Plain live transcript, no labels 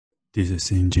This is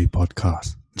CMG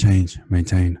podcast. Change,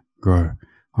 maintain, grow.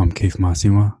 I'm Keith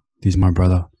Masima. This is my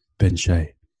brother, Ben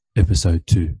Shea. Episode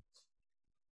 2.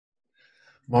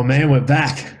 My man, we're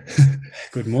back.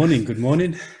 Good morning. Good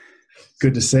morning.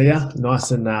 Good to see you.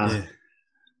 Nice and well,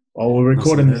 we're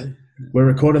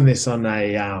recording this on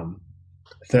a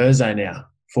Thursday now.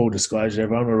 Full disclosure,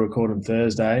 everyone, we're recording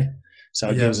Thursday,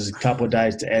 so it gives us a couple of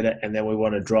days to edit, and then we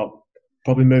want to drop.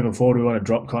 Probably moving forward, we want to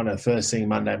drop kind of first thing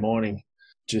Monday morning.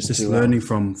 Just to, learning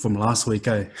from last week,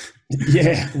 eh?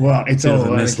 Yeah, well, it's all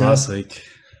a mess last week.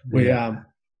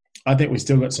 I think we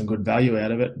still got some good value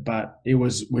out of it, but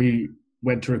we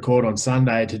went to record on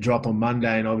Sunday to drop on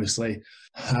Monday, and obviously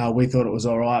we thought it was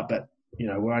all right, but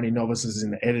we're only novices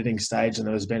in the editing stage, and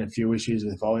there's been a few issues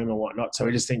with volume and whatnot. So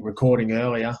we just think recording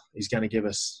earlier is going to give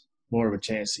us more of a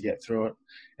chance to get through it,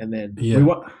 and then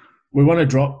we want to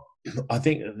drop. I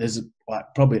think there's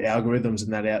probably algorithms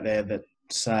and that out there that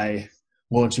say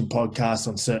launching podcasts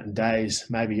on certain days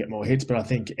maybe get more hits, but I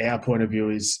think our point of view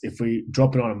is if we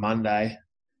drop it on a Monday,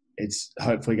 it's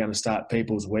hopefully going to start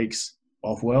people's weeks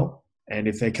off well. And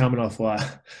if they're coming off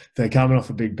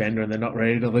a big bender and they're not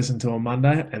ready to listen to on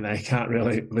Monday and they can't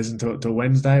really listen to it till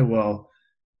Wednesday, well,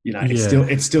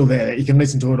 it's still there. You can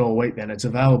listen to it all week. Then it's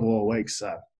available all week.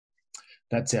 So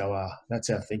that's our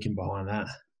thinking behind that.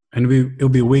 And it'll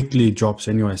be weekly drops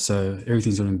anyway, so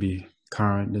everything's going to be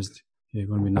current. There's going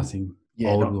to be nothing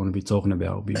old we want to be talking about.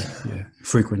 It'll be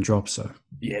frequent drops. So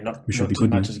not too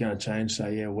much is going to change.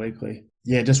 So weekly.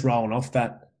 Just rolling off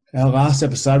that. Our last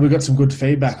episode, we got some good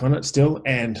feedback on it still,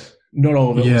 and not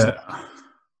all of it was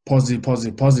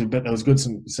positive, but there was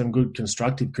some good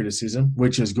constructive criticism,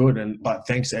 which is good. But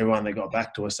thanks to everyone that got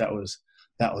back to us. That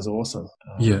was awesome.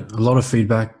 A lot of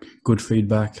feedback, good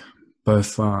feedback,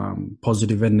 both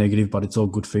positive and negative, but it's all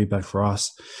good feedback for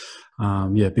us.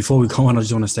 Before we go on, I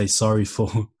just want to say sorry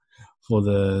for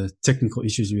the technical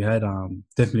issues we had.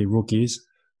 Definitely rookies.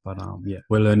 But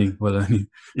we're learning.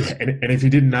 Yeah, and if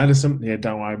you didn't notice them,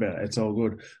 don't worry about it. It's all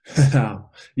good.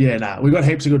 We got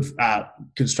heaps of good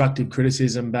constructive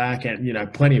criticism back,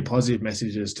 and plenty of positive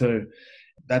messages too.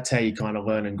 That's how you kind of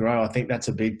learn and grow. I think that's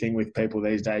a big thing with people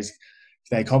these days. If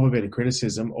they cop a bit of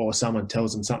criticism, or someone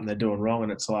tells them something they're doing wrong,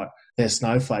 and it's like they're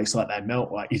snowflakes, like they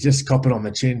melt. Like you just cop it on the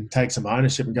chin, take some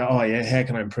ownership, and go, "Oh yeah, how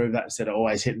can I improve that?" Instead of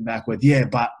always hitting back with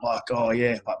but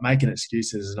making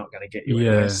excuses is not going to get you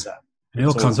anywhere. So. And it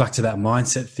all comes back to that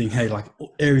mindset thing. Hey,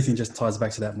 everything just ties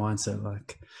back to that mindset.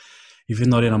 If you're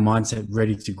not in a mindset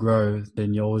ready to grow,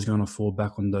 then you're always going to fall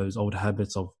back on those old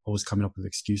habits of always coming up with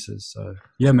excuses. So,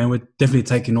 we're definitely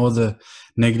taking all the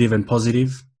negative and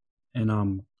positive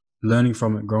and learning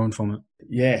from it, growing from it.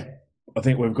 Yeah, I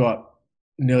think we've got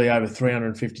nearly over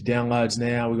 350 downloads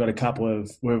now. We've got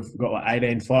we've got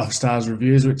 18 5-stars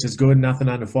reviews, which is good. Nothing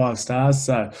under 5 stars.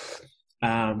 So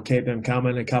keep them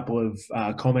coming. A couple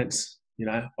of comments,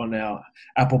 on our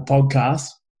Apple podcast.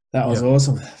 That was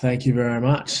awesome. Thank you very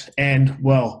much. And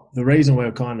the reason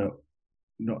we're kind of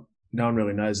no one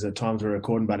really knows the times we're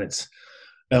recording, but it's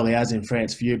early as in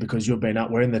France for you because you've been up.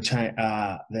 We're in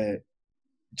the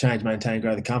Change, Maintain,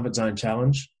 Grow the Comfort Zone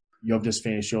Challenge. You've just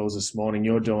finished yours this morning.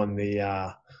 You're doing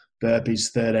the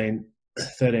burpees, 13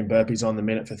 burpees on the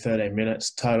minute for 13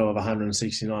 minutes, total of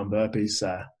 169 burpees.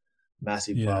 So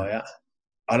massive blowout.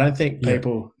 I don't think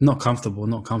people... Not comfortable,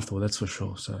 that's for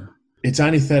sure. So it's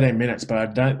only 13 minutes, but I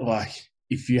don't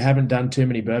if you haven't done too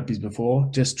many burpees before,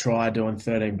 just try doing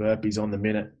 13 burpees on the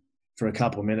minute for a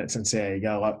couple of minutes and see how you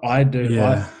go. I do.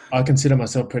 I consider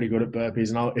myself pretty good at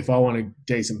burpees, and if I want a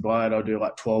decent blowout, I'll do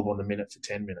 12 on the minute for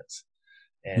 10 minutes.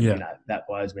 And that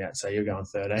blows me out. So you're going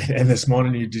 13. And this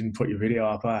morning you didn't put your video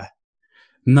up, eh?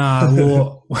 Nah,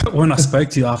 well, when I spoke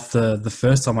to you after the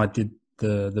first time I did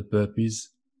the burpees,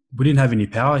 we didn't have any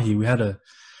power here. We had a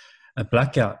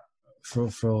blackout for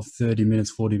 30 minutes,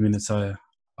 40 minutes. So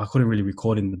I couldn't really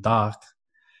record in the dark.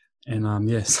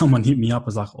 And someone hit me up. I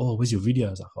was like, "Oh, where's your video?"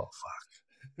 I was like, "Oh,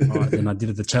 fuck." All right, then I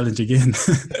did the challenge again.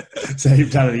 So you've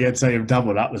done it again. So you've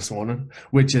doubled up this morning,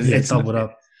 which is it's doubled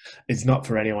up. It's not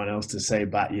for anyone else to see,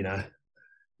 but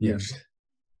you've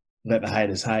let the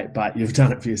haters hate, but you've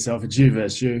done it for yourself. It's you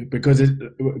versus you, because it's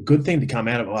a good thing to come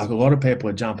out of it. A lot of people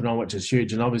are jumping on, which is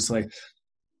huge. And obviously,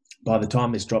 by the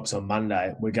time this drops on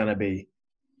Monday, we're going to be,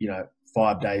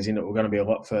 5 days into it. We're going to be a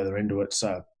lot further into it.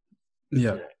 So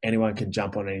anyone can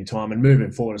jump on any time. And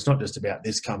moving forward, it's not just about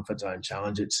this comfort zone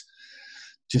challenge. It's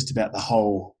just about the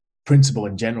whole principle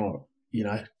in general.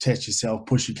 Test yourself,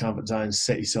 push your comfort zones,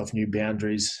 set yourself new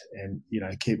boundaries, and,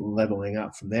 keep leveling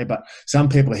up from there. But some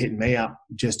people are hitting me up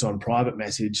just on private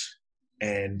message,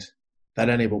 and they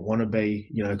don't even want to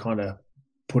be, kind of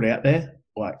put out there.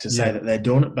 like to say that they're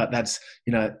doing it, but that's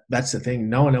the thing.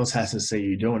 No one else has to see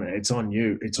you doing it. It's on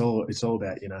you. It's all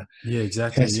about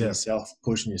exactly. testing Yeah. yourself,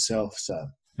 pushing yourself. So.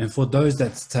 And for those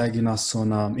that's tagging us on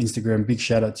Instagram, big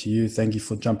shout out to you. Thank you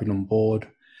for jumping on board.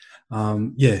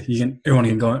 Everyone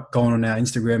can go on our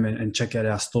Instagram and check out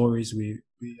our stories. We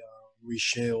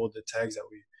share all the tags that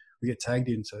we get tagged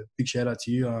in. So big shout out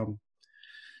to you.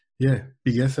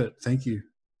 Big effort. Thank you.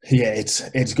 Yeah,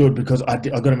 it's good because I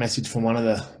got a message from one of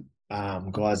the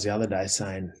guys the other day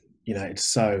saying, it's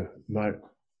so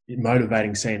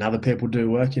motivating seeing other people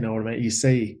do work. You know what I mean? You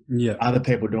see other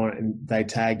people doing it and they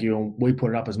tag you, and we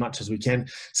put it up as much as we can.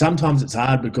 Sometimes it's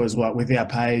hard because with our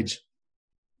page,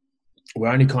 we're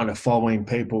only kind of following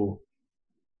people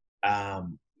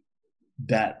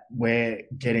that we're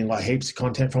getting like heaps of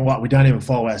content from. We don't even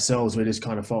follow ourselves. We just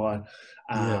kind of follow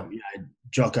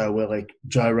Jocko Willink,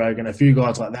 Joe Rogan, a few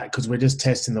guys like that, because we're just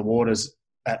testing the waters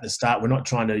at the start. We're not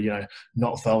trying to,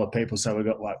 not follow people so we've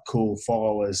got like cool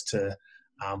followers to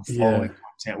following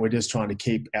content. We're just trying to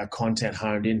keep our content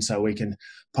honed in so we can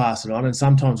pass it on. And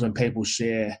sometimes when people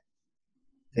share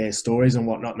their stories and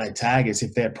whatnot and they tag us,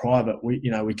 if they're private, we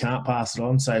can't pass it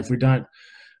on. So if we don't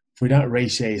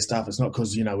reshare your stuff, it's not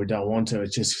because, we don't want to.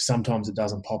 It's just sometimes it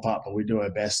doesn't pop up, but we do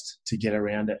our best to get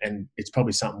around it. And it's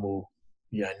probably something we'll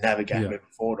navigate moving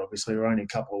forward. Obviously, we're only a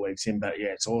couple of weeks in, but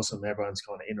it's awesome. Everyone's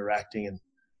kind of interacting and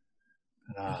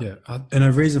and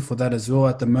a reason for that as well.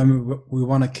 At the moment, we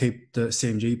want to keep the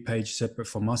CMG page separate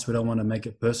from us. We don't want to make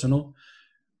it personal.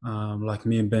 Like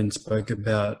me and Ben spoke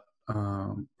about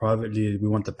privately, we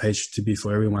want the page to be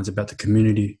for everyone. It's about the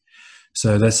community.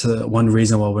 So that's one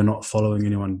reason why we're not following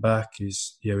anyone back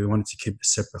is, we wanted to keep it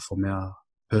separate from our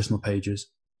personal pages.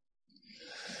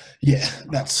 Yeah,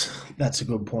 that's a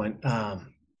good point.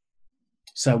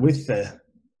 So with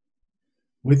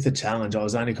the challenge, I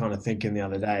was only kind of thinking the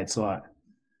other day, it's like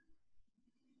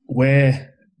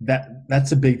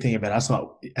that's a big thing about us. Like,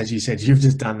 as you said, you've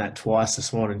just done that twice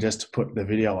this morning just to put the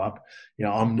video up.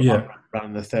 I'm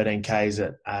running the 13Ks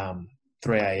at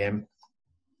 3 a.m.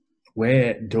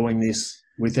 We're doing this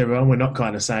with everyone. We're not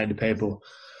kind of saying to people,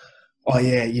 oh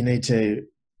yeah, you need to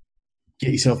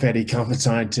get yourself out of your comfort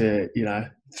zone to,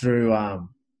 through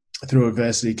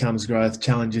adversity comes growth,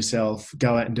 challenge yourself,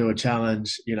 go out and do a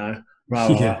challenge,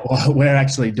 we're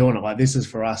actually doing it. Like, this is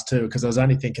for us too. Because I was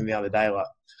only thinking the other day, like,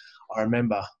 I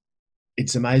remember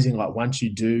it's amazing, like, once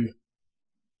you do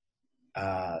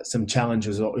some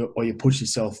challenges or you push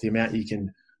yourself, the amount you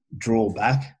can draw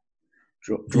back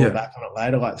on it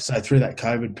later. Like, so through that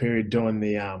COVID period doing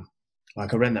the I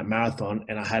ran that marathon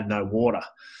and I had no water.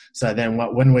 So then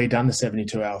when we done the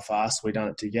 72-hour fast, we done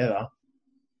it together,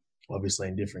 obviously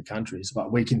in different countries,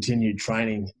 but we continued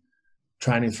training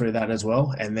through that as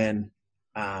well. And then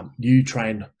you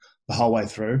trained the whole way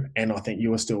through, and I think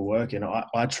you were still working.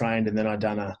 I trained, and then I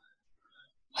done a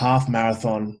half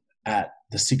marathon at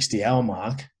the 60-hour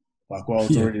mark, like, I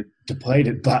was already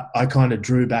depleted, but I kind of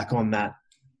drew back on that.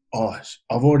 Oh,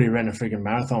 I've already ran a freaking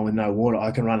marathon with no water.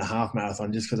 I can run a half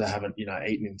marathon just because I haven't,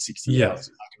 eaten in 60 hours.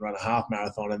 I can run a half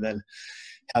marathon, and then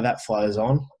how that flows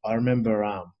on. I remember,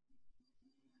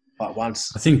 like,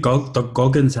 once. I think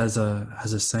Goggins has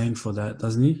a saying for that,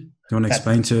 doesn't he? Do you want to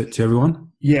explain to everyone?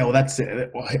 Yeah, well, that's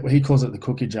it. He calls it the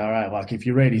cookie jar. Like, if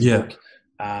you read his book,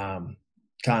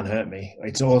 Can't Hurt Me,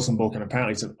 it's an awesome book, and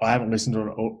apparently I haven't listened to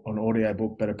it on audio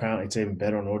book, but apparently it's even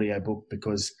better on audio book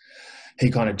because he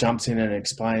kind of jumps in and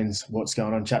explains what's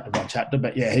going on chapter by chapter.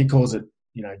 But yeah, he calls it,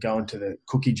 going to the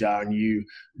cookie jar, and you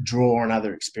draw on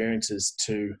other experiences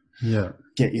to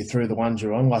get you through the ones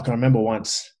you're on. Like, I remember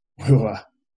once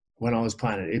when I was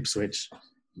playing at Ipswich,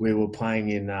 we were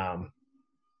playing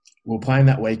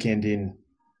that weekend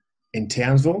in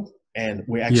Townsville, and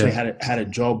we actually had a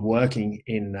job working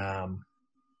in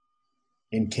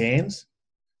Cairns.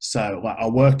 So, like, I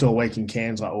worked all week in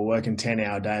Cairns, like, we're working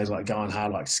 10-hour days, like, going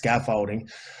hard, like scaffolding.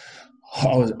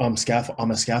 I'm a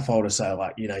scaffolder, so,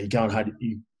 like, you're going hard.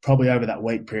 You probably over that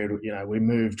week period, we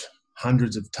moved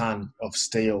hundreds of tons of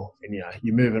steel, and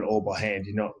you move it all by hand.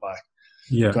 You're not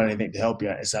like got anything to help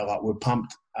you. So, like, we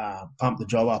pumped the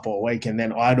job up all week, and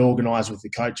then I'd organised with the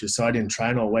coaches, so I didn't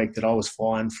train all week. That I was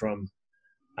flying from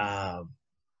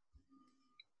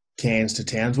Cairns to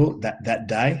Townsville that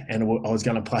day, and I was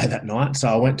going to play that night. So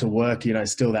I went to work,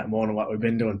 still that morning. Like, we've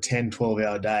been doing 10,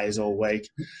 12-hour days all week,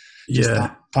 just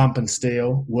pumping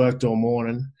steel, worked all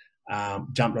morning,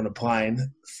 jumped on a plane,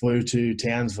 flew to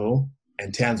Townsville,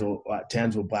 and Townsville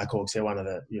Blackhawks, they're one of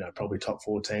the, probably top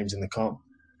 4 teams in the comp.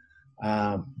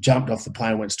 Jumped off the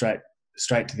plane, went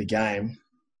straight to the game,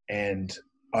 and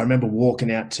I remember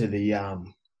walking out to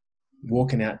the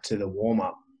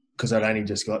warm-up because I'd only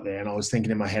just got there, and I was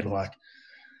thinking in my head, like,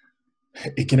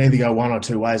 it can either go one or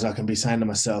two ways. I can be saying to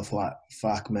myself, like,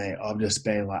 fuck me, I've just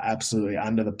been like absolutely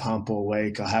under the pump all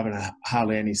week. I haven't had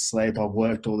hardly any sleep. I've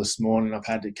worked all this morning. I've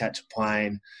had to catch a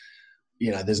plane.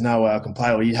 You know, there's no way I can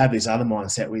play. Or you have this other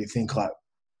mindset where you think like,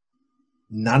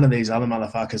 none of these other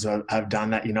motherfuckers have done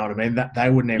that. You know what I mean? That they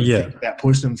wouldn't even think about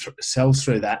pushing themselves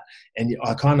through that. And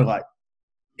I kind of like,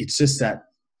 it's just that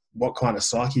what kind of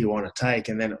psyche you want to take.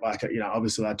 And then like, you know,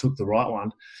 obviously I took the right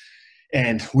one.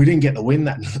 And we didn't get the win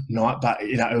that night, but,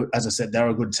 you know, as I said, they're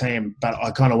a good team. But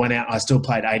I kind of went out. I still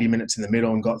played 80 minutes in the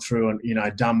middle and got through and, you know,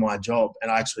 done my job. And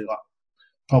I actually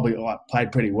probably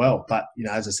played pretty well. But, you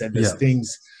know, as I said, there's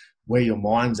things where your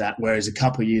mind's at. Whereas a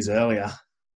couple of years earlier,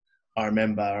 I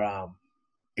remember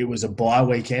it was a bye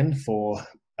weekend for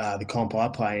the comp I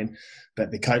play in.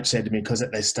 But the coach said to me, because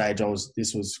at this stage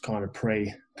this was kind of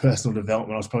pre-personal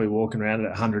development. I was probably walking around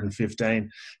at 115.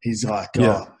 He's like,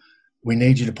 we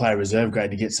need you to play reserve grade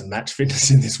to get some match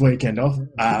fitness in this weekend off.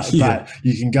 But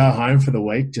you can go home for the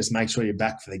week. Just make sure you're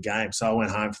back for the game. So I went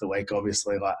home for the week,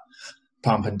 obviously, like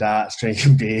pumping darts,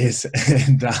 drinking beers.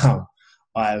 And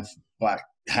I've like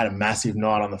had a massive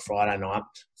night on the Friday night,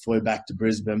 flew back to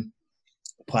Brisbane,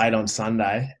 played on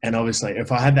Sunday. And obviously,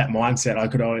 if I had that mindset, I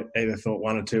could either thought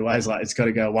one or two ways, like it's got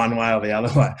to go one way or the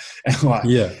other way. And like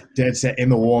dead set in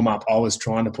the warm-up, I was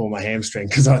trying to pull my hamstring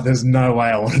because there's no way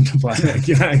I wanted to play that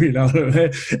game, you know what I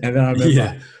mean? And then I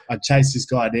remember I chased this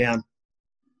guy down,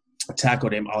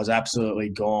 tackled him. I was absolutely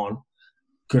gone.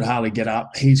 Could hardly get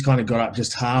up. He's kind of got up,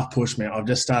 just half pushed me. I've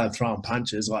just started throwing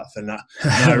punches like for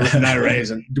no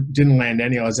reason. Didn't land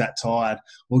any. I was that tired.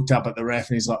 Looked up at the ref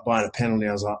and he's like buying a penalty.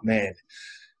 I was like, man,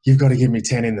 you've got to give me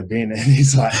 10 in the bin. And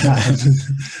he's like,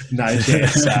 no,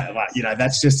 chance. So, like, you know,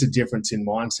 that's just a difference in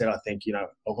mindset, I think, you know,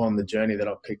 along the journey that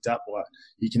I've picked up. Like,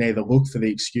 you can either look for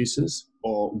the excuses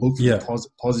or look for the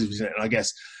positives in it. And I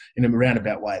guess in a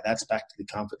roundabout way, that's back to the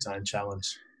comfort zone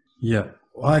challenge. Yeah.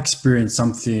 I experienced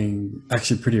something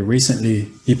actually pretty recently.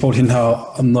 You probably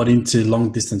know I'm not into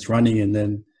long distance running. And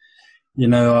then, you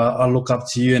know, I look up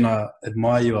to you and I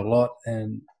admire you a lot.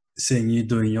 And seeing you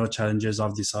doing your challenges,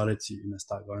 I've decided to, you know,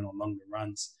 start going on longer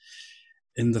runs.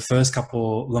 In the first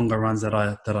couple longer runs that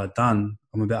I've done,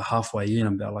 I'm about halfway in.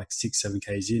 I'm about like 6-7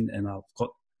 Ks in, and I've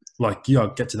got like I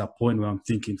get to that point where I'm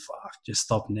thinking, fuck, just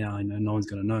stop now. You know, no one's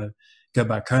gonna know. Go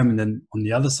back home, and then on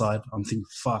the other side, I'm thinking,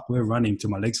 fuck, we're running till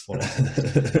my legs fall off.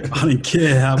 I don't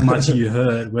care how much you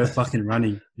heard, we're fucking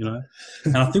running, you know.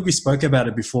 And I think we spoke about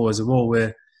it before as well,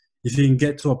 where if you can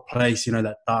get to a place, you know,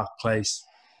 that dark place,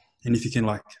 and if you can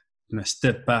like, you know,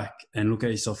 step back and look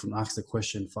at yourself and ask the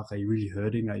question, fuck, are you really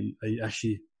hurting? Are you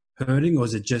actually hurting, or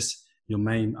is it just your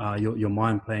mind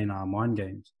playing mind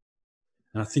games?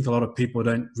 And I think a lot of people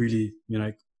don't really, you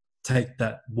know, take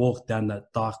that walk down that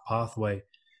dark pathway.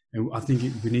 And I think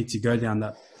we need to go down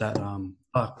that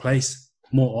dark place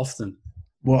more often.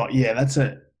 Well, yeah,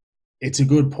 it's a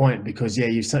good point because, yeah,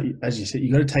 as you said,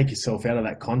 you got to take yourself out of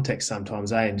that context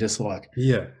sometimes, and just like,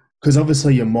 because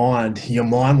obviously your mind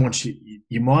wants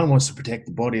to protect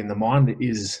the body, and the mind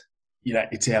is, you know,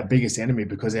 it's our biggest enemy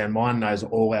because our mind knows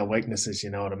all our weaknesses.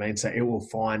 You know what I mean? So it will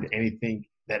find anything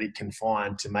that it can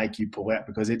find to make you pull out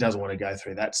because it doesn't want to go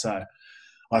through that. So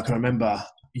I can remember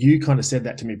you kind of said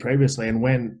that to me previously, and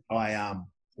when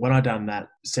I done that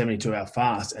 72-hour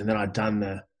fast, and then I'd done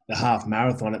the half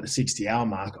marathon at the 60-hour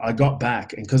mark, I got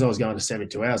back, and because I was going to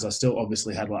 72 hours, I still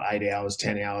obviously had like 8 hours,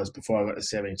 10 hours before I got the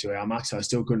 72-hour mark, so I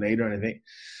still couldn't eat or anything.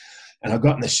 And I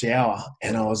got in the shower,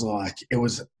 and I was like, it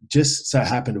was just so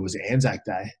happened it was Anzac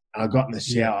Day, and I got in the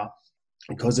shower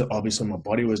because obviously my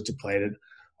body was depleted.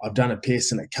 I've done a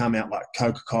piss and it come out like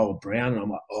Coca-Cola brown. And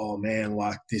I'm like, oh man,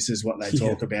 like this is what they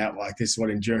talk about. Like this is what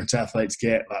endurance athletes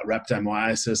get, like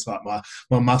rhabdomyosis, like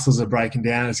my muscles are breaking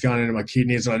down. It's going into my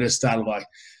kidneys. And I just started like,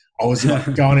 I was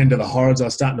like going into the horrors. I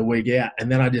was starting to wig out.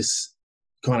 And then I just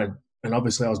kind of, and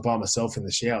obviously I was by myself in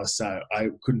the shower, so I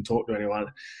couldn't talk to anyone.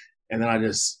 And then I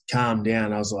just calmed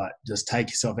down. I was like, just take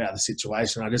yourself out of the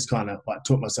situation. I just kind of like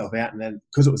took myself out. And then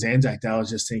because it was Anzac Day, I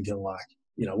was just thinking like,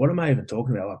 you know, what am I even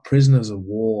talking about? Like prisoners of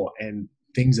war and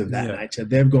things of that nature.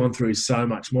 They've gone through so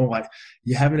much more. Like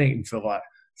you haven't eaten for like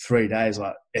 3 days,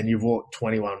 like, and you've walked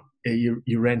 21,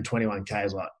 you ran 21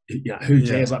 Ks. Like, you know, who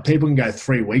cares? Like people can go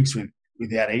 3 weeks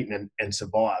without eating and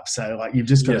survive. So like, you've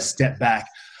just got to step back.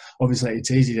 Obviously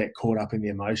it's easy to get caught up in the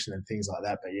emotion and things like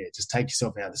that. But yeah, just take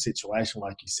yourself out of the situation,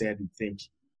 like you said, and think,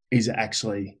 is it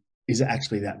actually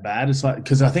that bad? It's like,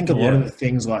 because I think a lot of the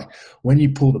things, like when you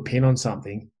pull the pin on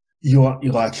something, you're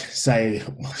like, say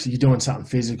you're doing something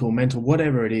physical, mental,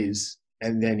 whatever it is,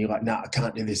 and then you're like, no, I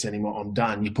can't do this anymore, I'm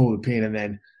done. You pull the pin and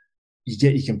then you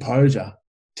get your composure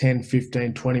 10,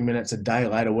 15, 20 minutes a day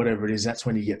later, whatever it is, that's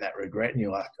when you get that regret and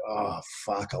you're like, oh,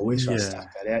 fuck, I wish I stuck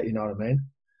that out. You know what I mean?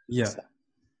 Yeah. So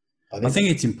I think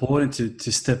it's important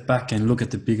to step back and look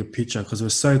at the bigger picture, because we're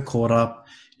so caught up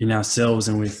in ourselves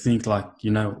and we think like,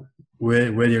 you know,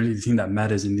 we're the only thing that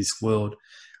matters in this world.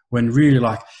 When really,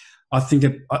 like, I think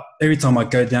every time I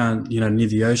go down, you know, near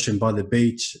the ocean by the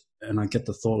beach, and I get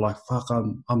the thought like, fuck,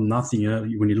 I'm nothing. You know,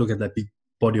 when you look at that big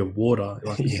body of water,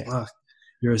 like, yeah. fuck,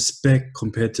 you're a speck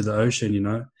compared to the ocean, you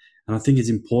know. And I think it's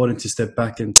important to step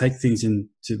back and take things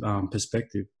into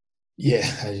perspective.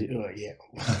 Yeah, yeah.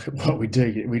 What we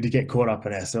do get caught up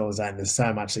in ourselves, and there's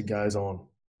so much that goes on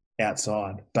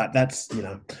outside. But that's, you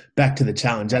know, back to the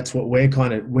challenge. That's what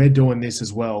we're doing this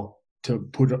as well, to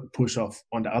push off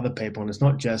onto other people. And it's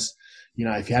not just, you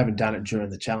know, if you haven't done it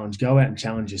during the challenge, go out and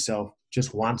challenge yourself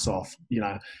just once off. You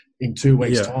know, in 2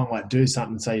 weeks' time, like, do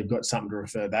something so you've got something to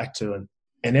refer back to,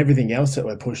 and everything else that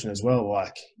we're pushing as well,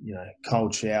 like, you know,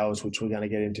 cold showers, which we're going to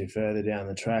get into further down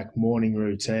the track, morning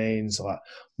routines, like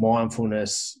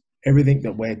mindfulness, everything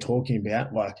that we're talking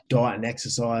about, like diet and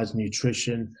exercise,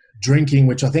 nutrition, drinking,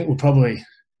 which I think we'll probably,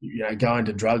 you know, go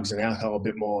into drugs and alcohol a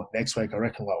bit more next week. I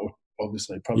reckon, like, we'll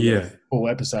obviously probably do a full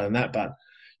episode on that, but,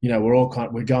 you know,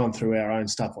 we're going through our own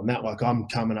stuff on that. Like, I'm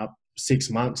coming up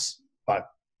 6 months, like,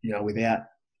 you know, without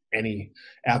any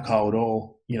alcohol at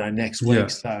all, you know, next week.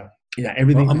 So, you know,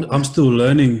 everything. I'm still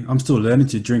learning. I'm still learning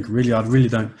to drink. Really, I really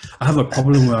don't. I have a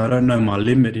problem where I don't know my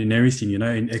limit in everything. You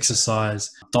know, in exercise,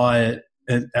 diet,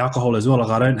 and alcohol as well. Like,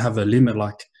 I don't have a limit.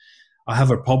 Like, I have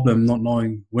a problem not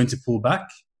knowing when to pull back.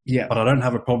 Yeah. But I don't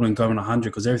have a problem going 100,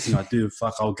 because everything I do,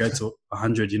 fuck, I'll go to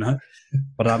 100. You know.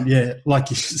 But yeah, like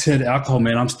you said, alcohol,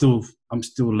 man. I'm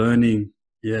still learning.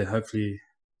 Yeah, hopefully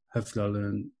I'll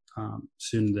learn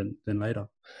sooner than later.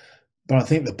 But I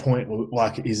think the point,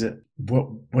 like, is it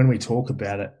when we talk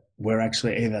about it, we're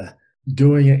actually either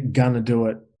doing it, gonna do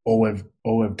it, or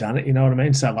we've done it. You know what I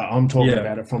mean? So, like, I'm talking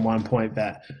about it from one point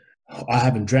that I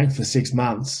haven't drank for 6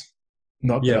 months.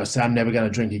 Not that I say I'm never going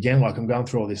to drink again. Like, I'm going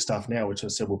through all this stuff now, which I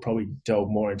said we'll probably delve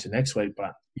more into next week.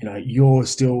 But, you know, you're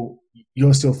still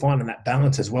finding that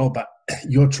balance as well. But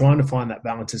you're trying to find that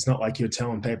balance. It's not like you're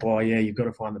telling people, oh yeah, you've got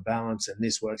to find the balance, and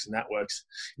this works and that works,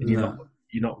 and you're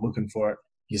not looking for it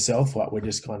yourself. Like,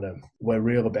 we're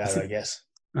real about it, I guess.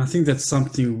 I think that's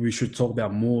something we should talk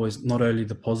about more, is not only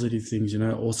the positive things, you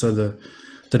know, also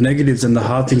the negatives and the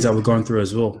hard things that we're going through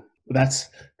as well. That's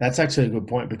actually a good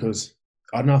point, because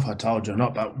I don't know if I told you or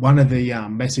not, but one of the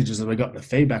messages that we got in the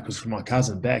feedback was from my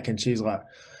cousin Beck, and she's like,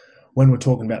 when we're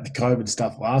talking about the COVID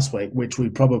stuff last week, which we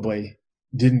probably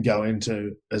didn't go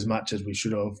into as much as we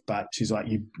should have, but she's like,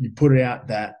 you put it out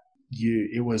that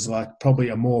it was like probably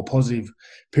a more positive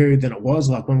period than it was,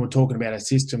 like when we're talking about our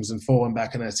systems and falling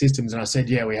back in our systems. And I said,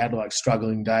 yeah, we had like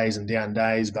struggling days and down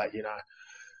days, but, you know,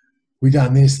 we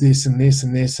done this and this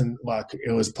and this, and like,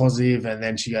 it was positive. And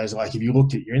then she goes, like, if you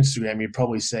looked at your Instagram, you'd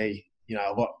probably see, you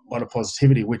know, a lot of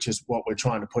positivity, which is what we're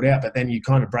trying to put out. But then you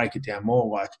kind of break it down more.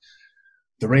 Like,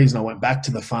 the reason I went back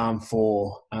to the farm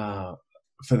for the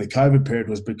COVID period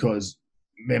was because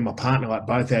me and my partner, like,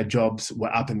 both our jobs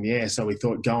were up in the air. So we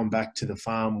thought going back to the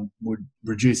farm would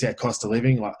reduce our cost of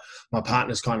living. Like, my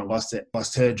partner's kind of lost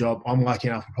her job. I'm lucky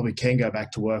enough, I probably can go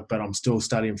back to work, but I'm still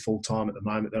studying full time at the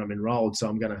moment that I'm enrolled. So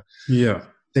I'm going to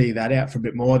see that out for a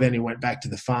bit more. Then he went back to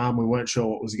the farm. We weren't sure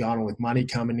what was going on with money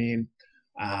coming in.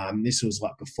 This was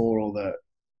like before all the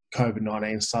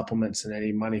COVID-19 supplements and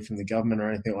any money from the government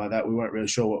or anything like that. We weren't really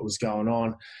sure what was going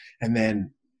on. And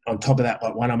then on top of that,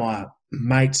 like, one of my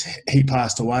mates, he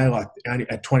passed away, like, only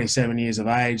at 27 years of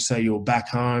age. So you were back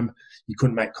home. You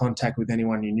couldn't make contact with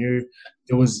anyone you knew.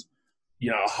 There was, you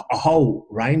know, a whole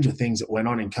range of things that went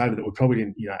on in COVID that we probably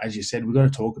didn't, you know, as you said, we've got to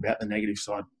talk about the negative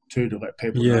side too, to let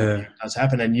people know it does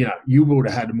happen. And, you know, you would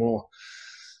have had more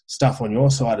stuff on your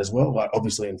side as well, like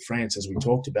obviously in France, as we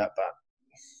talked about. But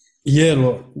yeah,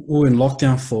 look, we were in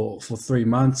lockdown for 3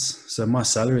 months, so my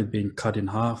salary had been cut in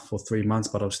half for 3 months,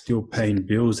 but I was still paying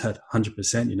bills, had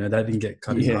 100%. You know, they didn't get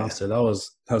cut in half, so that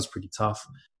was pretty tough.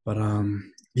 But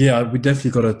yeah, we definitely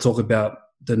got to talk about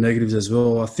the negatives as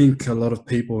well. I think a lot of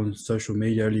people on social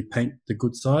media only paint the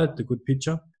good side, the good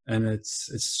picture, and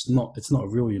it's not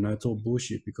real. You know, it's all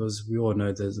bullshit, because we all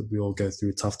know that we all go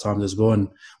through tough times as well, and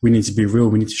we need to be real.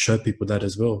 We need to show people that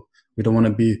as well. We don't want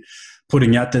to be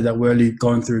putting out there that we're only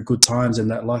going through good times and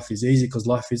that life is easy, because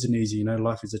life isn't easy. You know,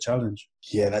 life is a challenge.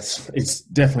 Yeah, it's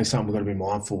definitely something we've got to be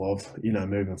mindful of, you know,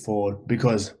 moving forward,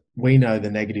 because we know the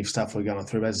negative stuff we're going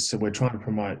through. As I said, we're trying to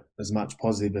promote as much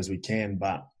positive as we can,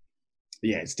 but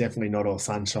yeah, it's definitely not all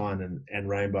sunshine and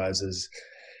rainbows.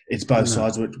 It's both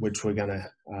sides, which we're going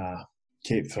to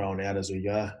keep throwing out as we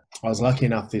go. I was lucky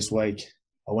enough this week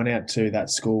I went out to that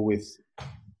school with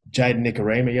Jayden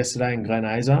Nikorima yesterday and Glenn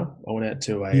Azar. I went out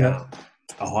to a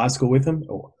high school with them.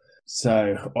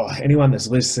 So anyone that's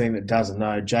listening that doesn't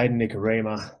know, Jayden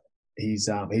Nikorima, he's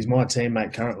my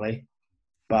teammate currently,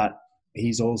 but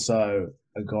he's also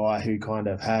a guy who kind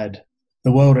of had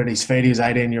the world at his feet. He was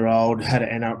 18-year-old, had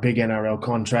a big NRL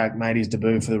contract, made his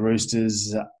debut for the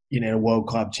Roosters, a World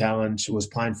Club Challenge, was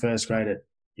playing first grade at,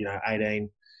 18,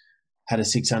 had a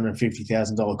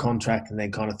 $650,000 contract and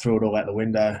then kind of threw it all out the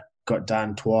window, got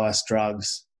done twice,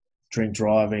 drugs, drink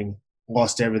driving,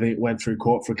 lost everything, went through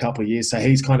court for a couple of years. So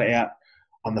he's kind of out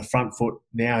on the front foot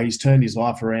now. He's turned his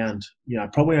life around,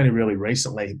 probably only really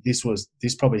recently. This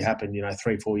probably happened,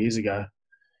 3-4 years ago.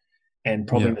 And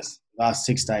probably in the last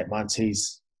 6 to 8 months,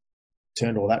 he's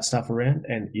turned all that stuff around.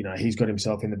 And, he's got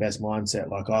himself in the best mindset.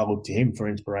 Like, I look to him for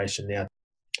inspiration now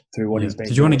through what he's been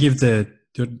Did you want to give their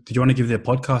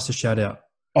podcast a shout out?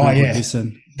 Oh, yeah.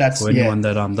 Listen, that's for anyone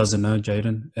that doesn't know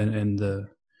Jayden and the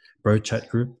Bro Chat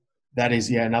group. That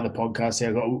is, another podcast.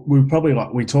 Yeah,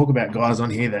 we talk about guys on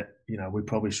here that, we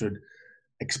probably should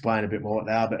explain a bit more what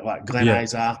they are. But like Glenn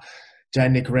Azar,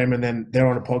 Jayden Nikorima, and then they're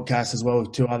on a podcast as well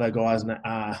with two other guys,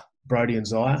 Brody and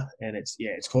Zaya, and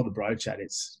it's called the Bro Chat.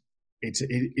 It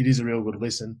is a real good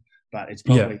listen, but it's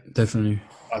probably definitely,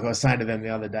 like I was saying to them the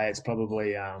other day, it's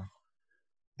probably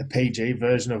the PG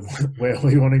version of where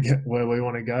we want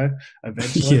to go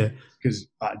eventually. Yeah, because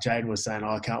Jayden was saying,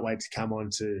 I can't wait to come on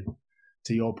to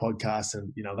your podcast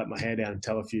and let my hair down and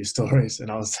tell a few stories.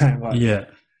 And I was saying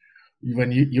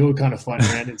when you were kind of floating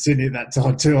around in Sydney at that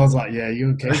time too, I was like, you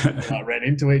and Keith ran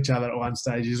into each other at one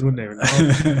stage. You just wouldn't even know.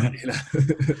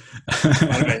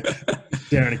 Might have been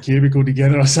sharing a cubicle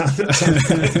together or something.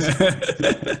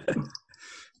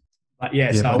 But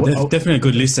definitely a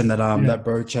good listen that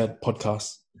Bro Chat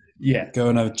podcast. Yeah, go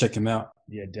and check him out.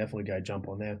 Yeah, definitely go jump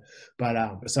on them. But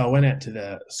so I went out to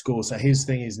the school. So his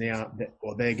thing is now,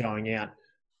 they're going out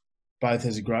both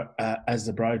as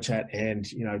the Bro Chat and,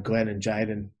 Glenn and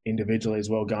Jayden individually as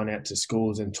well, going out to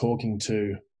schools and talking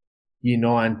to year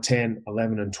 9, 10,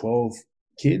 11 and 12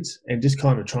 kids and just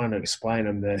kind of trying to explain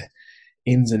them the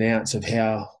ins and outs of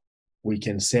how we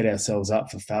can set ourselves up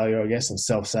for failure, I guess, and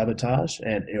self-sabotage.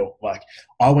 And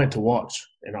I went to watch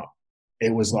and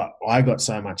it was like I got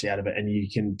so much out of it, and you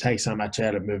can take so much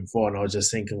out of it moving forward. And I was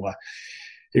just thinking, like,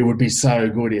 it would be so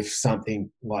good if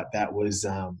something like that was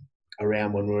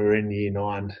around when we were in year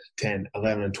 9, 10,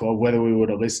 11 and 12, whether we would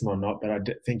have listened or not. But I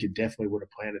think it definitely would have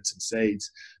planted some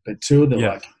seeds. But two of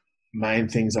the main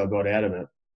things I got out of it,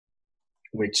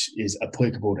 which is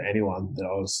applicable to anyone that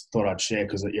I thought I'd share,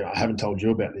 because I haven't told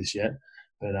you about this yet.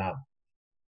 But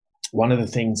one of the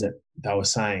things that they were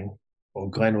saying, or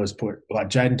Glenn was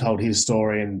Jayden told his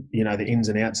story and, the ins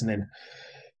and outs. And then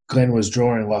Glenn was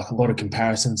drawing like a lot of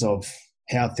comparisons of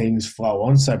how things flow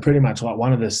on. So pretty much like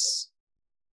one of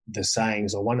the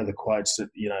sayings or one of the quotes that,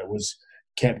 was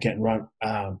kept getting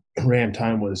rammed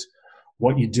home was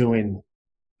what you do in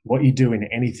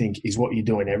anything is what you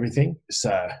do in everything.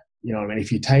 So,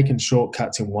 if you're taking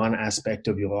shortcuts in one aspect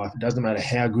of your life, it doesn't matter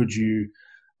how good you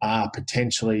are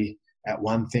potentially at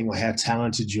one thing or how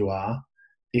talented you are.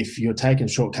 If you're taking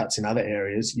shortcuts in other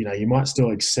areas, you might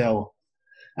still excel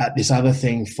at this other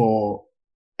thing for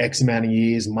X amount of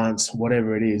years, months,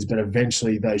 whatever it is, but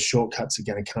eventually those shortcuts are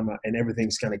going to come up and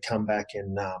everything's going to come back,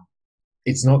 and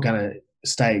it's not going to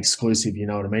stay exclusive, you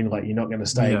know what I mean? Like, you're not going to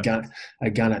stay a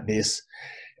gun at this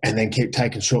and then keep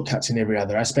taking shortcuts in every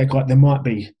other aspect. Like, there might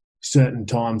be certain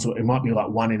times, or it might be like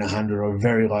 1 in 100 or a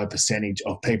very low percentage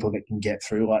of people that can get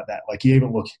through like that. Like, you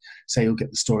even look at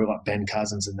the story like Ben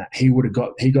Cousins and that he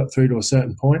got through to a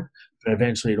certain point, but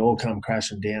eventually it all come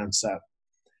crashing down. So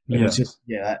it was just,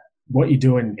 what you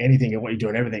do in anything and what you do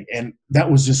in everything. And that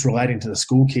was just relating to the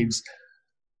school kids.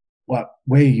 Like,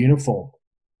 wear your uniform.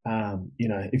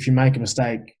 If you make a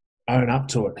mistake, own up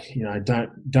to it.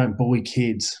 Don't bully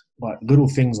kids. Like, little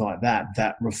things like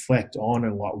that reflect on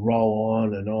and like roll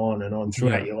on and on and on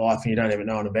throughout your life, and you don't even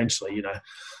know. And eventually,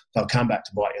 they'll come back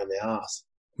to bite you on the ass.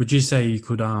 Would you say you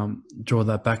could draw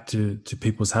that back to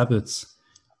people's habits,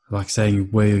 like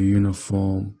saying wear your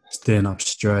uniform, stand up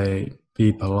straight,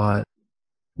 be polite,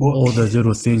 all those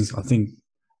little things? I think.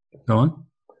 Go on.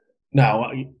 No,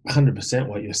 100%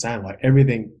 what you're saying. Like,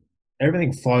 everything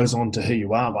flows on to who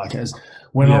you are. Like, as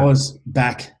when I was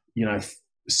back,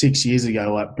 6 years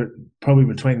ago, like, but probably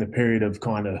between the period of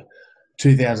kind of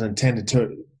 2010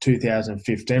 to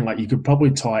 2015, like, you could probably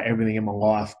tie everything in my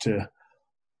life to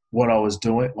what I was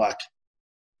doing. Like,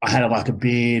 I had like a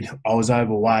beard, I was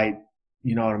overweight,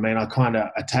 you know what I mean? I kind of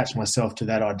attached myself to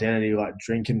that identity, like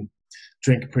drinking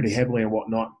pretty heavily and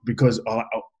whatnot, because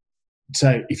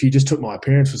so if you just took my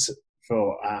appearance,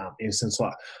 for instance,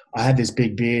 like I had this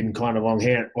big beard and kind of long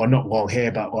hair, or not long hair,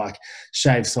 but like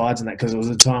shaved sides and that, because it was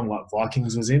a time like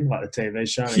Vikings was in, like the TV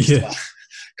show. And I used to like,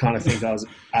 kind of think I was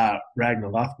Ragnar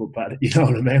Lothbrok, but you know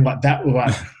what I mean? Like that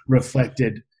like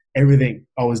reflected everything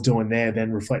I was doing there,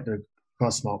 then reflected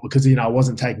across my, because, you know, I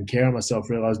wasn't taking care of myself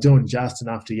really. I was doing just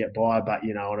enough to get by, but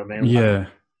you know what I mean? Like, Yeah.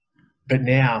 but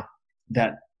now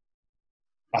that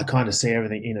I kind of see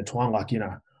everything intertwined, like, you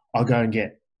know, I'll go and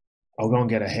get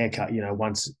a haircut, you know,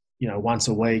 once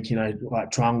a week, you know,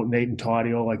 like try and look neat and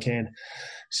tidy all I can.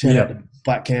 Shout out to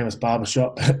Black Canvas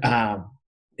Barbershop.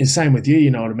 It's same with you,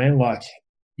 you know what I mean? Like,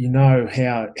 you know,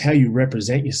 how you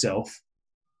represent yourself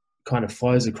kind of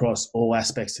flows across all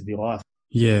aspects of your life.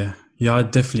 Yeah, I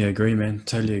definitely agree, man.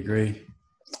 Totally agree.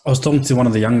 I was talking to one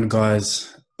of the younger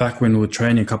guys back when we were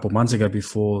training a couple of months ago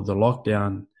before the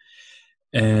lockdown,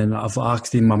 and I've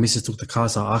asked him, my missus took the car,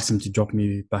 so I asked him to drop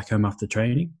me back home after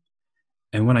training.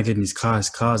 And when I get in his car's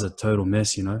a total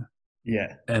mess, you know?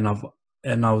 Yeah. And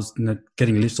I was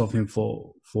getting lifts off him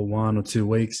for 1 or 2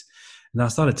 weeks. And I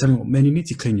started telling him, man, you need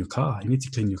to clean your car. You need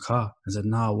to clean your car. I said,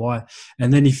 nah, why?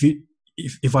 And then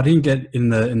if I didn't get in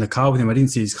the car with him, I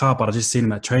didn't see his car, but I just seen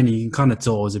him at training, you can kind of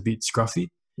tell it was a bit scruffy.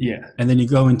 Yeah. And then you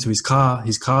go into his car's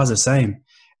the same.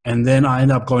 And then I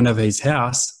end up going over his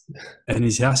house, and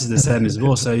his house is the same as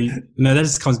well. So, you know, that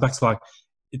just comes back to like,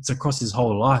 it's across his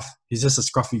whole life. He's just a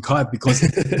scruffy guy because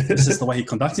it's just the way he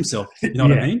conducts himself. You know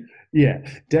what I mean? Yeah.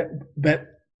 But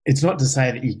it's not to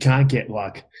say that you can't get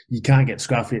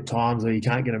scruffy at times, or you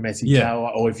can't get a messy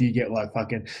car, or if you get like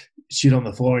fucking shit on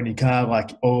the floor in your car,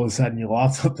 like all of a sudden your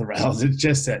life's off the rails. It's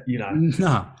just that, you know,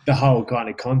 the whole kind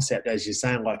of concept, as you're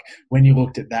saying, like when you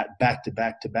looked at that back to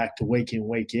back to back to week in,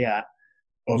 week out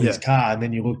of his car, and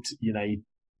then you looked, you know, you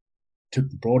took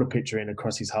the broader picture in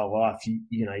across his whole life,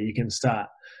 you know, you can start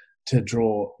to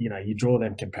draw, you know, you draw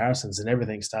them comparisons and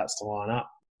everything starts to line up.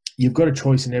 You've got a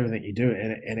choice in everything you do,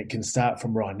 and it can start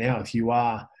from right now. If you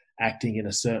are acting in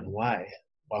a certain way,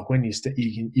 like when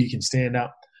you can stand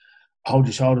up, hold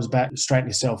your shoulders back, straighten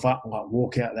yourself up, and like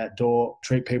walk out that door,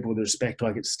 treat people with respect.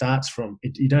 Like it starts from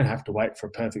it, you don't have to wait for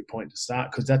a perfect point to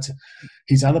start, because that's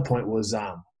his other point was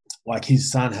like his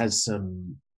son has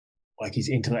some, like he's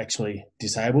intellectually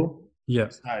disabled. Yeah.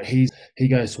 So he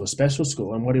goes to a special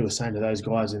school, and what he was saying to those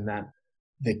guys in that,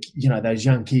 you know, those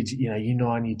young kids, you know, you're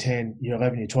 9, you're 10, you're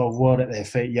 11, you're 12, world at their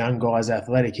feet, young guys,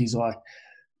 athletic. He's like,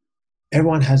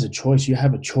 everyone has a choice. You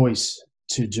have a choice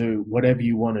to do whatever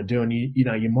you want to do. And you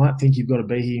know, you might think you've got to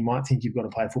be here. You might think you've got to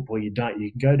play football. You don't.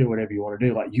 You can go do whatever you want to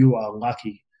do. Like, you are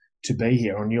lucky to be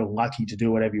here, and you're lucky to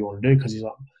do whatever you want to do, because he's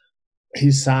like,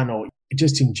 his son, or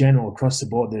just in general across the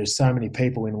board, there's so many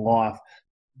people in life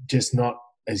just not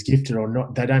as gifted, or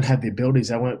not, they don't have the abilities.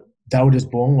 They were just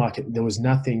born like it. There was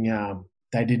nothing,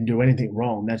 they didn't do anything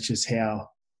wrong. That's just how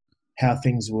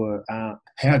things were,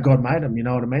 how God made them, you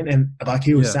know what I mean? And like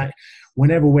he was saying,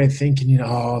 whenever we're thinking, you know,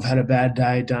 oh, I've had a bad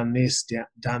day, done this,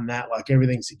 done that, like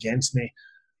everything's against me,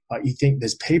 like you think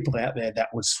there's people out there that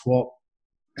would swap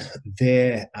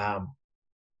their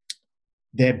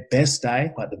best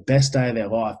day, like the best day of their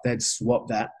life, they'd swap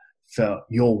that for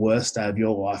your worst day of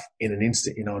your life in an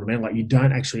instant, you know what I mean? Like you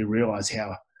don't actually realize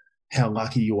how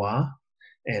lucky you are.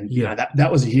 And, you know,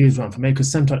 that was a huge one for me,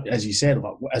 because sometimes, as you said,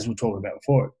 like as we were talking about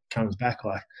before, it comes back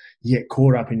like you get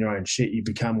caught up in your own shit. You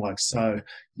become like, so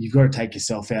you've got to take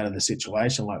yourself out of the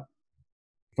situation. Like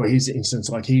for his instance,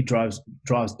 like he drives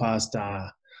past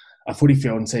a footy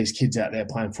field and sees kids out there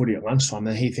playing footy at lunchtime,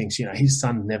 and he thinks, you know, his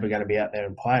son's never going to be out there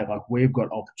and play. Like we've got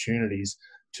opportunities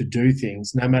to do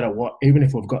things no matter what, even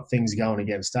if we've got things going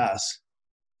against us,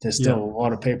 there's still a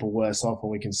lot of people worse off, and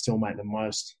we can still make the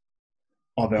most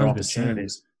of our 100%.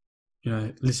 opportunities. You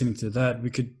know, listening to that, we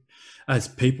could, as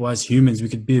people, as humans, we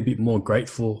could be a bit more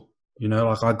grateful. You know,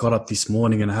 like I got up this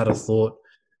morning and I had a thought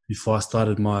before I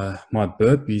started my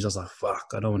burpees. I was like, fuck,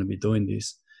 I don't want to be doing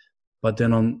this. But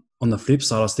then on the flip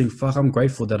side, I was thinking, fuck, I'm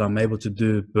grateful that I'm able to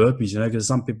do burpees, you know, because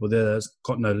some people there that's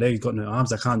got no legs, got no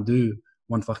arms, I can't do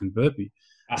one fucking burpee.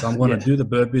 So I'm going to do the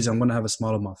burpees. I'm going to have a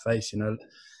smile on my face, you know.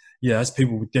 Yeah, as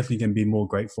people, we definitely can be more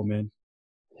grateful, man.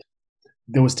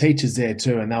 There was teachers there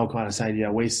too, and they were kind of saying, you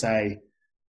know, we say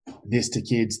this to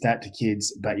kids, that to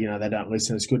kids, but, you know, they don't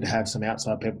listen. It's good to have some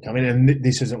outside people come in. And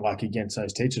this isn't like against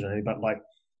those teachers or anything, but like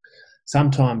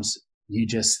sometimes you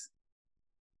just,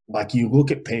 like you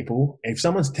look at people, if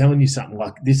someone's telling you something,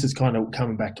 like this is kind of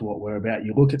coming back to what we're about.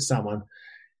 You look at someone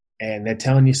and they're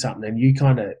telling you something, and you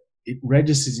kind of, it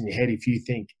registers in your head if you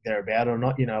think they're about it or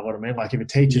not. You know what I mean? Like if a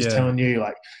teacher's telling you,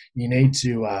 like, you need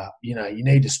to, you know, you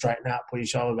need to straighten up, put your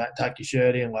shoulder back, tuck your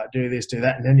shirt in, like do this, do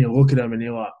that. And then you look at them and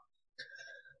you're like,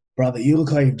 brother, you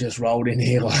look like you've just rolled in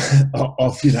here like,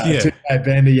 off, you know, a Yeah. two-day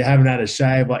bender. You haven't had a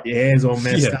shave, like your hair's all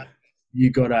messed Yeah. up. You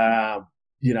got a,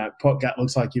 you know, pot gut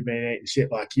looks like you've been eating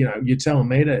shit. Like, you know, you're telling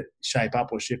me to shape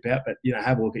up or ship out, but, you know,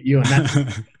 have a look at you.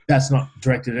 And that's not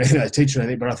directed at any teacher or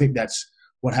anything, but I think that's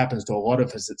what happens to a lot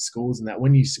of us at schools, and that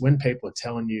when people are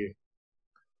telling you,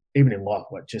 even in life,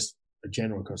 like just a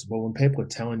general across the board, when people are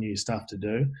telling you stuff to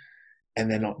do and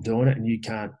they're not doing it and you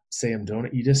can't see them doing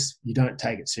it, you don't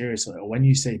take it seriously. Or when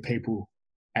you see people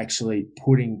actually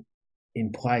putting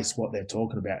in place what they're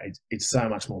talking about, it's so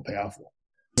much more powerful.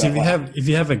 So if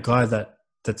you have a guy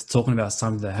that's talking about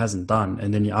something that hasn't done,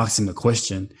 and then you ask him a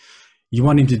question, you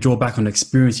want him to draw back on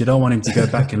experience. You don't want him to go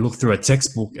back and look through a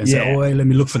textbook and say, "Oh, hey, let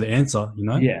me look for the answer." You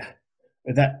know? Yeah.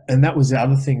 That was the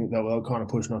other thing that we were kind of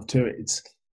pushing off too. It's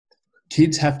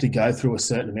kids have to go through a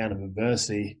certain amount of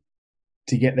adversity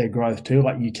to get their growth too.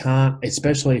 Like you can't,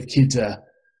 especially if kids are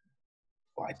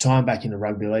like time back in the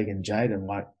rugby league and Jayden,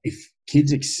 like if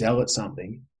kids excel at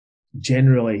something,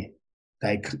 generally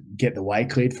they get the way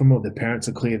cleared from them, or the parents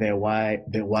will clear their way,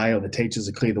 or the teachers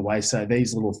will clear the way. So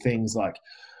these little things like,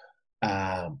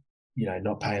 you know,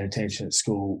 not paying attention at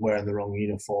school, wearing the wrong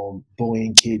uniform,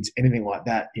 bullying kids, anything like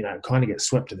that, you know, kind of get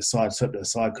swept to the side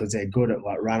because they're good at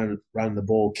like running the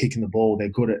ball, kicking the ball. They're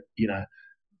good at, you know,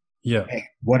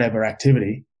 whatever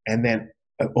activity. And then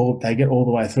they get all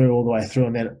the way through.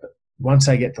 And then once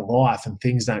they get to life and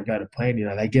things don't go to plan, you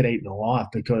know, they get eaten alive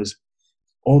because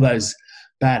all those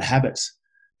bad habits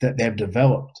that they've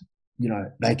developed, you know,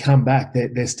 they come back.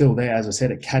 They're still there. As I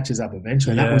said, it catches up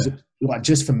eventually. And that was like,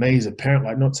 just for me as a parent,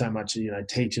 like not so much, you know,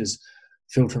 teachers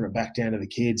filtering it back down to the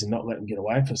kids and not letting them get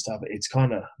away from stuff. It's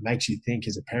kind of makes you think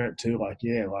as a parent too, like,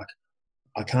 yeah, like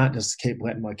I can't just keep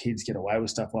letting my kids get away with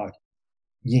stuff like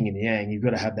yin and yang. You've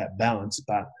got to have that balance,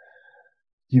 but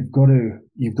you've got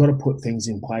to put things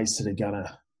in place that are going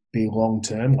to be long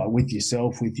term, like with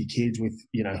yourself, with your kids, with,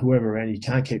 you know, whoever around you.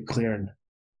 Can't keep clearing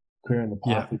the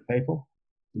path with people,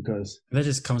 because that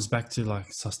just comes back to like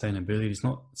sustainability. It's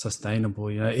not sustainable,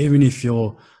 you know. Even if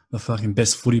you're the fucking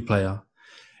best footy player,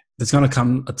 there's going to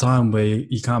come a time where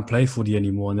you can't play footy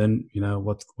anymore, and then, you know,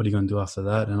 what are you going to do after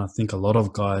that? And I think a lot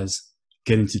of guys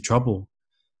get into trouble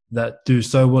that do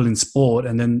so well in sport,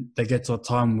 and then they get to a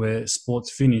time where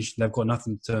sport's finished, they've got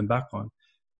nothing to turn back on.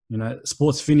 You know,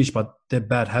 sport's finished, but their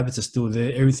bad habits are still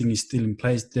there. Everything is still in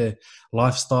place. Their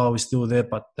lifestyle is still there,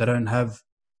 but they don't have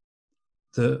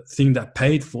the thing that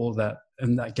paid for that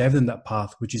and that gave them that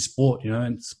path, which is sport, you know.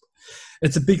 And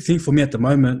it's a big thing for me at the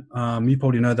moment. You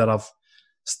probably know that I've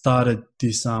started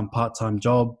this part-time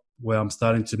job where I'm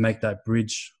starting to make that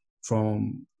bridge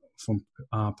from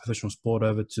professional sport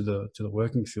over to the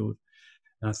working field.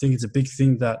 And I think it's a big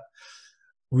thing that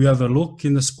we overlook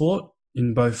in the sport,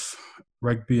 in both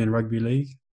rugby and rugby league.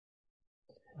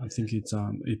 I think it's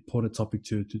an important topic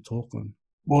to talk on.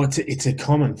 Well, it's a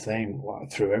common theme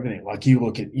like, through everything. Like you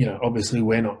look at, you know, obviously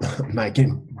we're not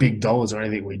making big dollars or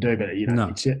anything we do, but, you know,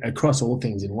 it's across all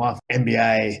things in life.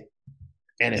 NBA,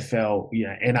 NFL, you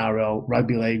know, NRL,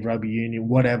 rugby league, rugby union,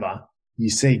 whatever.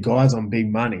 You see guys on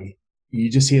big money.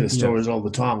 You just hear the stories all the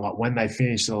time. Like when they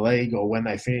finish the league or when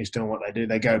they finish doing what they do,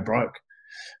 they go broke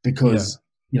because,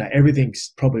 you know,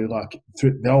 everything's probably like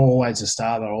they're always a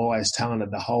star. They're always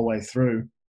talented the whole way through.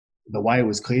 The way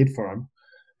was cleared for them.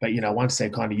 But, you know, once they're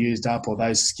kind of used up or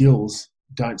those skills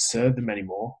don't serve them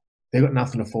anymore, they've got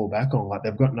nothing to fall back on. Like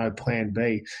they've got no plan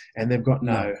B, and they've got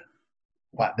no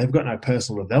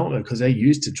personal development because they're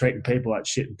used to treating people like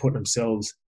shit and putting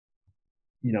themselves,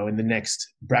 you know, in the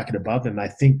next bracket above them. They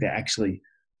think they're actually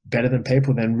better than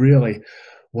people. Then really,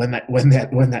 when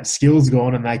that skill's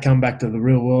gone and they come back to the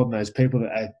real world and those people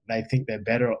that they think they're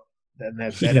better than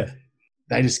they're better.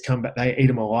 They just come back, they eat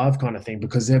them alive kind of thing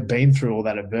because they've been through all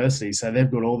that adversity. So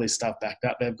they've got all this stuff backed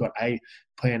up. They've got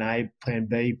plan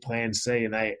B, plan C,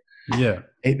 and they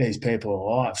eat these people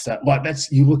alive. So like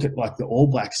you look at like the All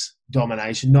Blacks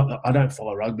domination. I don't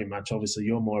follow rugby much. Obviously,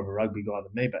 you're more of a rugby guy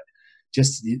than me, but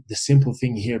just the simple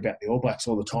thing you hear about the All Blacks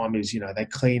all the time is, you know, they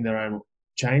clean their own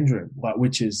change room, like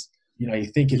which is, you know, you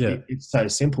think it's so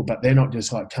simple, but they're not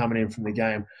just like coming in from the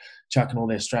game, chucking all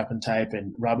their strap and tape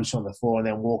and rubbish on the floor and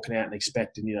then walking out and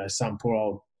expecting, you know, some poor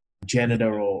old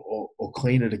janitor or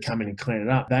cleaner to come in and clean it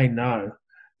up. They know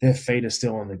their feet are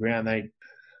still on the ground. I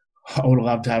would have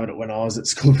loved to have it when I was at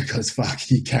school because, fuck,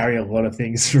 you carry a lot of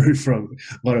things through from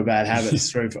a lot of bad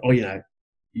habits through, or, you know,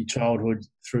 your childhood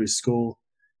through school.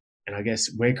 And I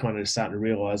guess we're kind of starting to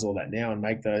realise all that now and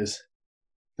make those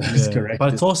correct.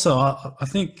 But it's also, I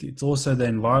think it's also the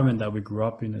environment that we grew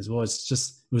up in as well. It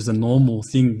was a normal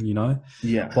thing, you know.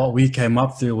 Yeah. What we came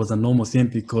up through was a normal thing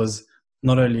because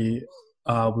not only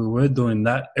we were doing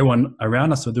that, everyone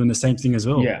around us were doing the same thing as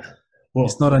well. Yeah.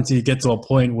 It's Well, not until you get to a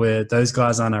point where those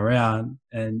guys aren't around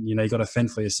and, you know, you got to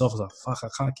fend for yourself. It's like, fuck, I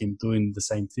can't keep doing the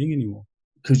same thing anymore.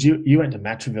 because you went to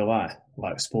Matraville,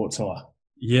 like sports high.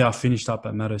 Yeah, I finished up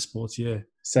at Matto Sports, yeah.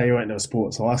 So you went to a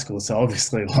sports high school. So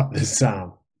obviously, like this,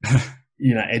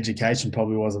 education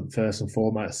probably wasn't first and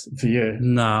foremost for you.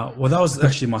 Nah, well, that was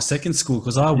actually my second school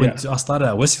because I started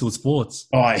at Westfield Sports.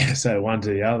 Oh, yeah. So one to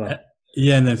the other.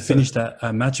 Yeah, and then finished at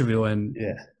Matraville. And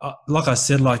Yeah. like I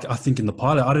said, like I think in the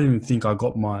pilot, I didn't even think I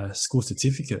got my school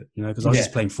certificate, you know, because I was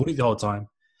just playing footy the whole time.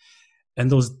 And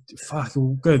there was, it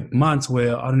will go months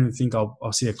where I don't even think I'll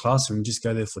see a classroom, just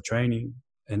go there for training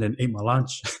and then eat my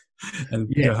lunch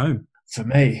and go home. For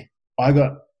me, I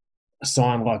got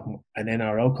signed like an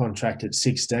NRL contract at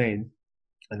 16,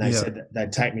 and they said that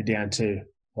they'd take me down to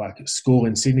like school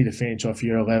in Sydney to finish off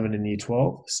year 11 and year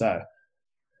 12. So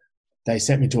they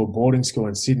sent me to a boarding school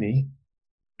in Sydney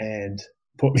and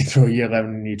put me through year 11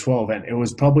 and year 12. And it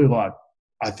was probably like,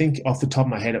 I think off the top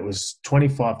of my head, it was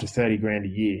 25 to 30 grand a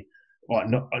year. Well,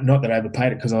 not that I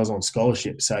overpaid it because I was on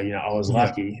scholarship. So, you know, I was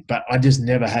lucky, but I just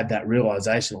never had that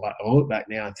realization. Like I look back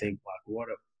now and think like, what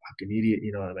a fucking idiot,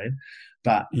 you know what I mean?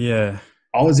 But yeah,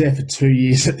 I was there for 2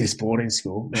 years at this boarding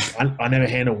school. I never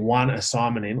handed one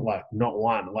assignment in, like not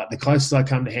one. Like the closest I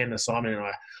come to hand an assignment in,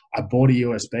 I bought a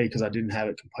USB because I didn't have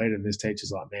it completed. And this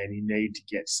teacher's like, man, you need to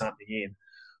get something in.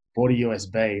 Bought a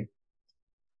USB,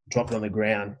 dropped it on the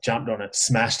ground, jumped on it,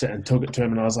 smashed it, and took it to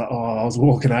him. And I was like, oh, I was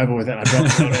walking over with it. And I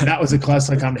dropped it on it. And that was the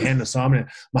closest I come to hand an assignment.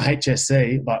 My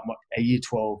HSC, like a year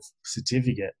 12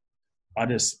 certificate, I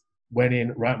just went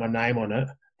in, wrote my name on it,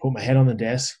 put my head on the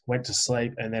desk, went to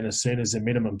sleep, and then as soon as the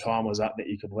minimum time was up that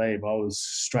you could leave, I was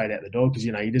straight out the door because,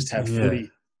 you know, you just have footy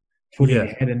in your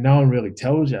head and no one really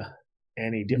tells you.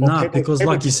 And he did. Nah, because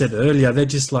like you said earlier, they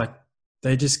just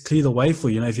clear the way for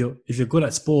you. You know, if you're good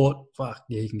at sport, fuck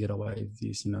yeah, you can get away with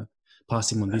this. You know, pass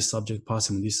him on this subject, pass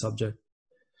him on this subject.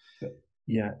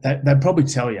 Yeah, they'd probably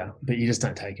tell you, but you just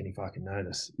don't take any fucking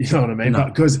notice. You know what I mean? But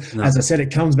because, as I said, it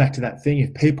comes back to that thing.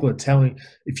 If people are telling,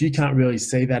 if you can't really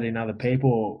see that in other people,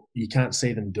 or you can't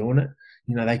see them doing it,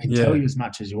 you know, they can tell you as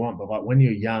much as you want. But like when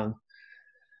you're young,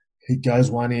 it goes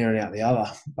one ear and out the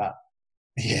other. But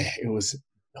yeah,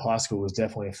 high school was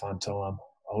definitely a fun time.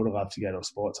 I would have loved to go to a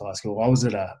sports high school. I was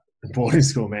at a boarding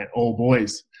school, man, all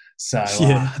boys. So,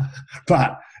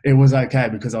 but it was okay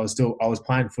because I was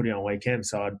playing footy on weekends.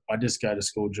 So I'd just go to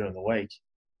school during the week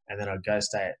and then I'd go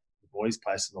stay at the boys'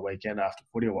 place on the weekend after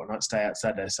footy or whatnot, stay out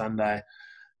Saturday, Sunday.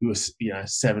 It was, you know,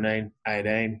 17,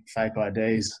 18, fake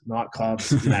IDs,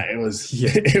 nightclubs. You know,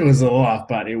 it was a life,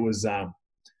 but it was,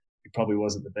 it probably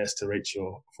wasn't the best to reach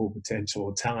your full potential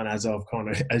or talent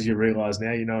as you realise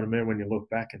now, you know what I mean? When you look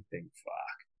back and think, fuck.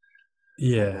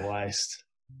 Yeah. What a waste.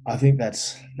 I think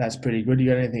that's pretty good. You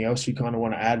got anything else you kind of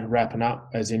want to add, wrapping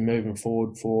up, as in moving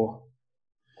forward for?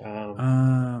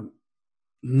 No,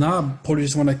 probably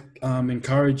just want to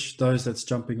encourage those that's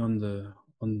jumping on the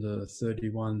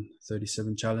 31,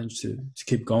 37 challenge to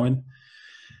keep going.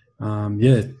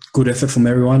 Good effort from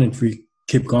everyone. If we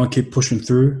keep going, keep pushing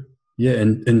through,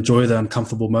 and enjoy the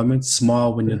uncomfortable moments.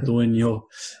 Smile when you're doing your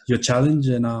challenge,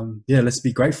 and let's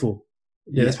be grateful.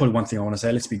 That's probably one thing I want to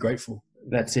say. Let's be grateful.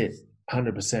 That's it.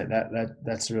 100%.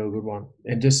 That's a real good one.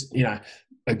 And just, you know,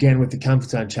 again, with the comfort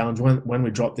zone challenge, when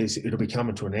we drop this, it'll be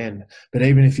coming to an end. But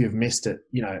even if you've missed it,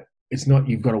 you know, it's not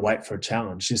you've got to wait for a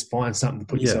challenge. Just find something to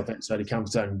put yourself outside your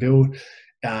comfort zone and build.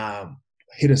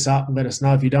 Hit us up and let us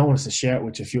know. If you don't want us to share it,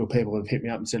 which a few people have hit me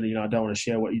up and said, you know, I don't want to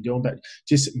share what you're doing, but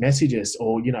just message us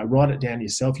or, you know, write it down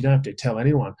yourself. You don't have to tell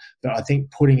anyone. But I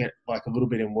think putting it like a little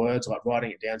bit in words, like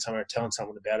writing it down somewhere and telling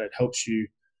someone about it helps you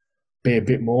be a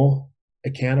bit more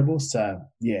accountable. So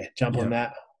jump on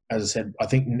that. As I said, I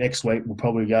think next week we'll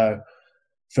probably go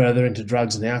further into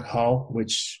drugs and alcohol,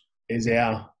 which is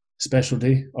our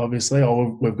specialty, obviously,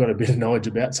 or we've got a bit of knowledge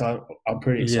about. So I'm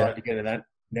pretty excited to get into that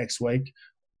next week.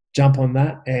 Jump on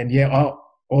that. And I'll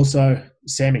also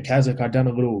Sammy Kazak, I've done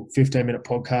a little 15-minute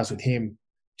podcast with him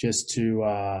just to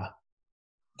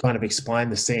kind of explain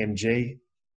the CMG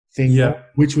thing,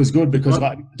 which was good because do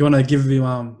you want to give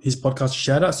him his podcast a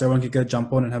shout out so everyone can go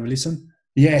jump on and have a listen?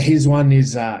 Yeah, his one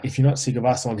is if you're not sick of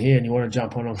us on here and you want to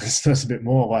jump on listen to us a bit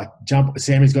more, like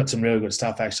Sammy's got some really good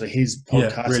stuff actually. His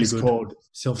podcast really is called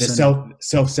the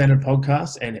Self-Centered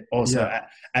Podcast, and also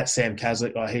at Sam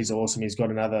Kazlick, he's awesome. He's got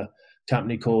another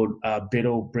company called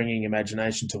Biddle, Bringing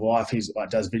Imagination to Life. He's like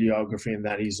does videography and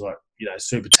that. He's like, you know,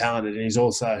 super talented, and he's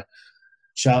also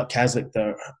Charlotte Kazlick,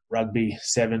 the rugby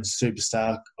sevens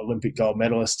superstar, Olympic gold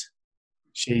medalist.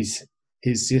 She's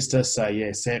his sister. So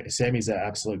yeah, Sammy's an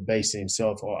absolute beast in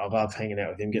himself. I love hanging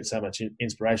out with him, get so much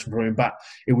inspiration from him. But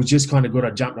it was just kind of good.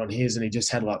 I jumped on his and he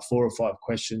just had like 4 or 5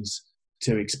 questions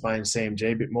to explain CMG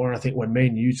a bit more. And I think when me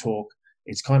and you talk,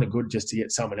 it's kind of good just to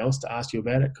get someone else to ask you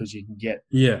about it because you can get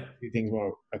Yeah. things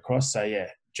more across. So yeah,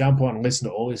 jump on and listen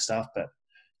to all his stuff. But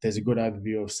there's a good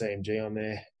overview of CMG on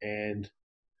there. And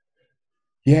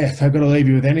yeah, if I've got to leave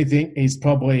you with anything, he's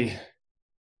probably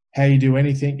how you do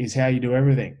anything is how you do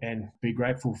everything, and be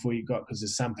grateful for what you got because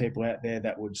there's some people out there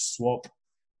that would swap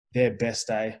their best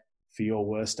day for your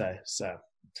worst day. So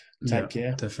take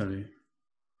care. Definitely.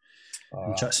 All We'll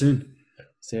right. chat soon.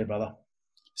 See you, brother.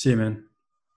 See you, man.